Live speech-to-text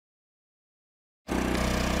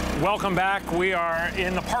Welcome back. We are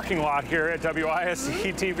in the parking lot here at WISE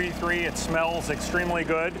TV3. It smells extremely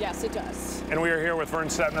good. Yes, it does. And we are here with Vern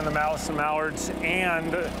Stetten and the Mallards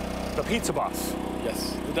and the pizza bus.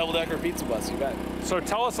 Yes, the double-decker pizza bus, you bet. So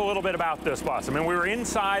tell us a little bit about this bus. I mean, we were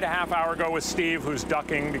inside a half hour ago with Steve, who's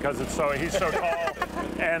ducking because he's so tall.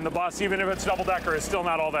 And the bus, even if it's double-decker, is still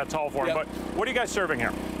not all that tall for him. Yep. But what are you guys serving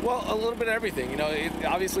here? Well, a little bit of everything. You know, it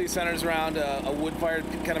obviously centers around a wood-fired,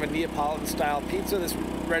 kind of a Neapolitan-style pizza that's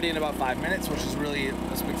ready in about 5 minutes, which is really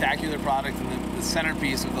a spectacular product and the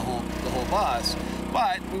centerpiece of the whole bus.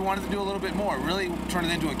 But we wanted to do a little bit more, really turn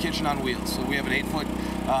it into a kitchen on wheels. So we have an 8-foot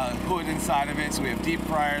hood inside of it. So we have deep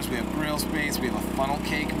fryers, we have grill space, we have a funnel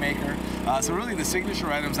cake maker. So really the signature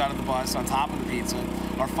items out of the bus on top of the pizza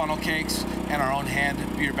are funnel cakes and our own hand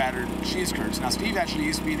beer battered cheese curds. Now Steve actually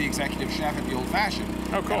used to be the executive chef at the Old Fashioned.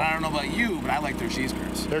 Oh, cool. And I don't know about you, but I like their cheese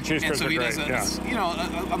curds. Their cheese curds are great, And so he does you know,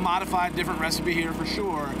 a modified, different recipe here for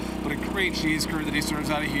sure, but a great cheese curd that he serves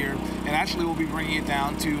out of here. And actually we'll be bringing it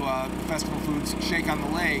down to Festival Foods Shake on the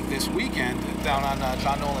Lake this weekend down on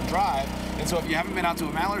John Nolan Drive. And so if you haven't been out to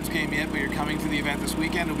a Mallards game yet, but you're coming to the event this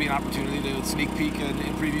weekend, it'll be an opportunity to sneak peek and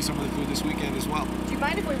preview some of the food this weekend as well. Do you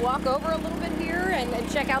mind if we walk over a little bit here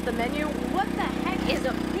and check out the menu? What the heck is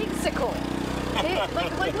a pigsicle?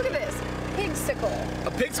 Like, look at this. Pigsicle.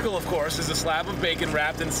 A pigsicle, of course, is a slab of bacon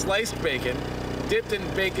wrapped in sliced bacon, dipped in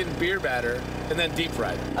bacon beer batter, and then deep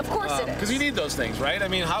fried. Of course it is. Because you need those things, right? I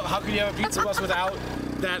mean, how could you have a pizza bus without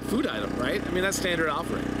that food item, right? I mean, that's standard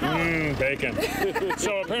offering. Bacon.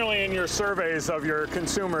 So apparently in your surveys of your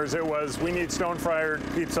consumers, it was, we need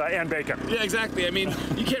stone-fried pizza and bacon. Yeah, exactly. I mean,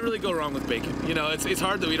 you can't really go wrong with bacon. You know, it's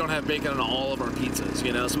hard that we don't have bacon on all of our pizzas,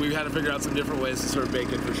 you know, so we've had to figure out some different ways to serve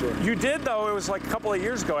bacon for sure. You did, though, it was like a couple of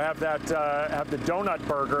years ago, have the donut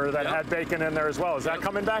burger that had bacon in there as well. Is that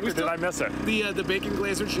coming back, or did I miss it? The bacon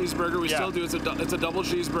glazer cheeseburger, we still do. It's a double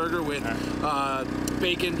cheeseburger with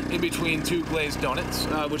bacon in between 2 glazed donuts,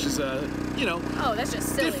 which is, you know, oh, that's just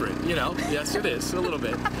silly. Different, you know. Yes, it is, a little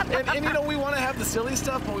bit. And you know, we want to have the silly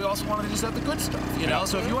stuff, but we also want to just have the good stuff, you know?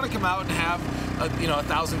 So if you want to come out and have a, you know,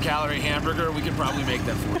 1,000-calorie hamburger, we can probably make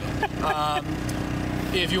that for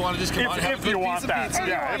you. If you want to just come out and have a good piece of pizza,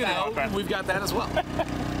 yeah, you know, we've got that as well.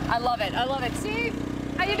 I love it. I love it. Steve,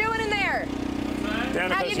 how you doing in there?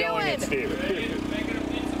 How you doing? Steve. Making a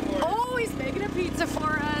pizza for us. Oh, he's making a pizza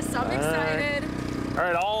for us. I'm excited. All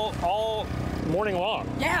right, all morning long.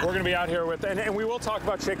 Yeah. We're going to be out here with, and we will talk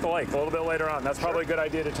about Shake the Lake a little bit later on. That's probably a good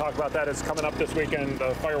idea to talk about that. It's coming up this weekend,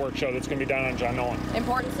 the fireworks show that's going to be down on John Nolan.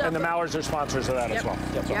 Important stuff. And the Mallards are sponsors of that as well.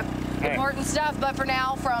 Yep. Important stuff, but for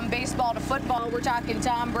now, from baseball to football, we're talking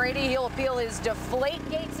Tom Brady. He'll appeal his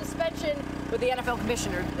Deflategate suspension with the NFL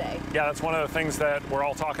commissioner today. Yeah, that's one of the things that we're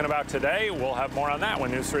all talking about today. We'll have more on that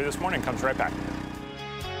when News 3 this morning comes right back.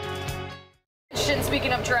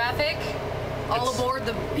 Speaking of traffic, all aboard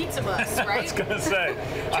the pizza bus, right? I was going to say.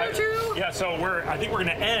 Choo-choo. Yeah, so I think we're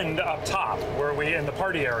going to end up top, where we in the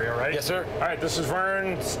party area, right? Yes, sir. All right, this is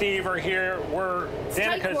Vern, Steve are here.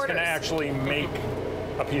 Danica's going to actually make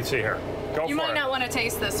a pizza here. Go for it. You might not want to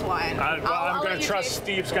taste this one. I'm going to trust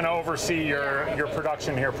Steve's going to oversee your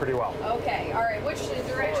production here pretty well. Okay, all right. Which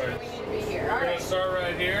direction do we need to be here? We're going to start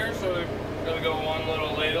right here, so we're going to go one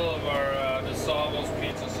little ladle of our DeSavo's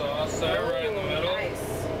pizza sauce there, right in the middle. Nice.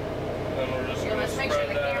 Then we're just going to Let's make sure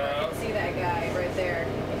the camera can see that guy right there.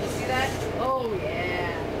 Can you see that? Oh,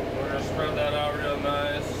 yeah. We're going to spread that out real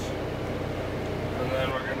nice. And then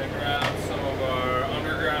we're going to grab some of our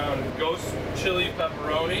underground ghost chili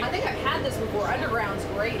pepperoni. I think I've had this before. Underground's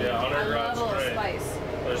great. Yeah, underground's I love a great. little spice.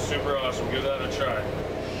 They're super awesome. Give that a try.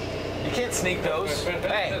 You can't sneak those.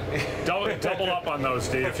 Hey. Double up on those,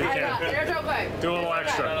 Steve, if you can. They're okay. Do a little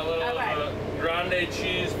extra. Got a little grande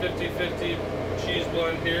cheese, 50-50 cheese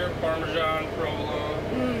blend here. Parmesan,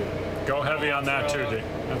 provolone. Go heavy on that too, D.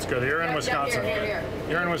 That's good. You're in Wisconsin. Here.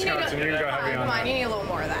 You're in Wisconsin. You can go heavy on that. Come on, you need a little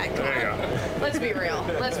more of that. Come There you on. go. Let's be real.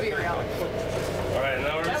 Let's be real. All right,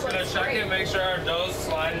 now we're just going to check it, make sure our dough's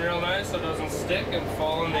sliding real nice so it doesn't stick and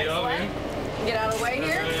fall in the oven. Get out of the way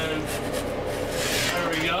here. And there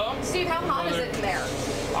we go. Steve, how hot is it in there?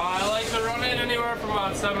 I like to run it anywhere from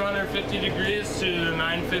about 750 degrees to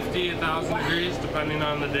 950, 1,000 degrees, depending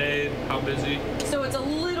on the day, how busy. So it's a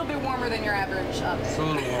little bit warmer than your average oven. It's a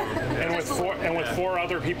little warmer. And with four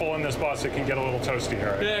other people in this bus, it can get a little toasty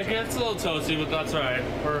here. Right? Yeah, it gets a little toasty, but that's all right.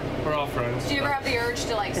 We're all friends. Do you ever have the urge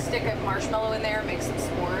to like stick a marshmallow in there and make some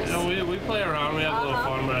s'mores? You know, we play around, we have a little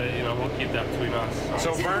fun, but you know, we'll keep that between us.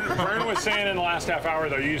 So Vern was saying in the last half hour,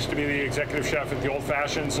 though, you used to be the executive chef at the Old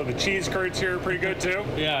Fashioned, so the cheese curds here are pretty good too?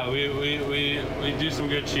 Yeah, we we do some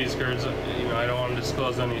good cheese curds. You know, I don't want to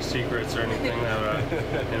disclose any secrets or anything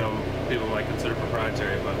that you know, people might consider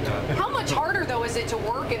proprietary. But how much harder though is it to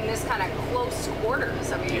work in this kind of close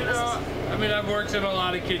quarters? I mean, you know, I mean, I've worked in a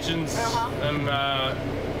lot of kitchens, and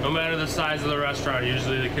no matter the size of the restaurant,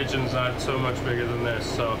 usually the kitchen's not so much bigger than this.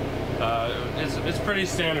 So it's pretty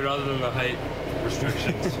standard, other than the height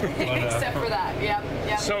restrictions. Except for that, yep.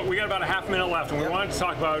 So we got about a half minute left, and we wanted to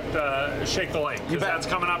talk about Shake the Lake, because that's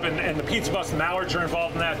coming up, and the Pizza Bus and Mallards are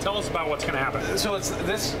involved in that. Tell us about what's going to happen. So it's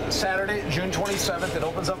this Saturday, June 27th. It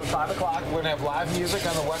opens up at 5 o'clock. We're going to have live music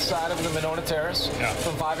on the west side of the Monona Terrace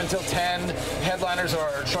from 5 until 10. Headliners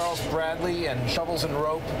are Charles Bradley and Shovels and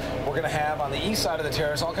Rope. We're going to have on the east side of the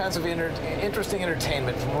terrace all kinds of interesting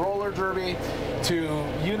entertainment, from roller derby to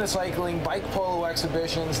unicycling, bike polo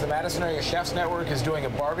exhibitions. The Madison Area Chefs Network is doing a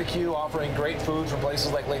barbecue, offering great food from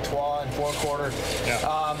places like Lake Trois and Four Quarter.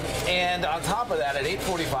 And on top of that, at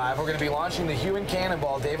 8:45, we're going to be launching the Hue and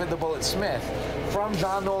Cannonball David the Bullet Smith from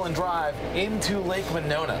John Nolan Drive into Lake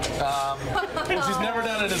Monona, which he's never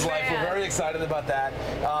done in his life. We're very excited about that.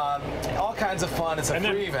 All kinds of fun. It's a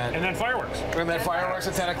free event. And then fireworks. And then fireworks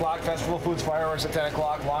at 10 o'clock. Festival Foods fireworks at 10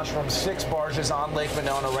 o'clock. Launch from 6 barges on Lake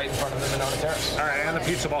Monona, right in front of the Monona Terrace. All right, and the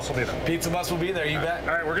Pizza Bus will be there. Pizza Bus will be there, you bet.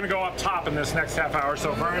 All right, we're going to go up top in this next half hour.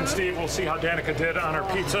 So Vern, Steve, we'll see how Danica did on her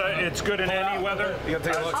pizza. It's good in any weather. You gotta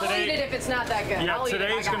take a look. I'll eat it if it's not that good. Yeah,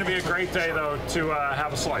 today's going to be a great day, though, to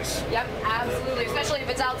have a slice. Yep, absolutely. Especially if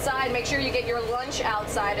it's outside. Make sure you get your lunch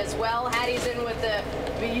outside as well. Hattie's in with the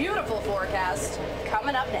beautiful forecast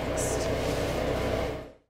coming up next.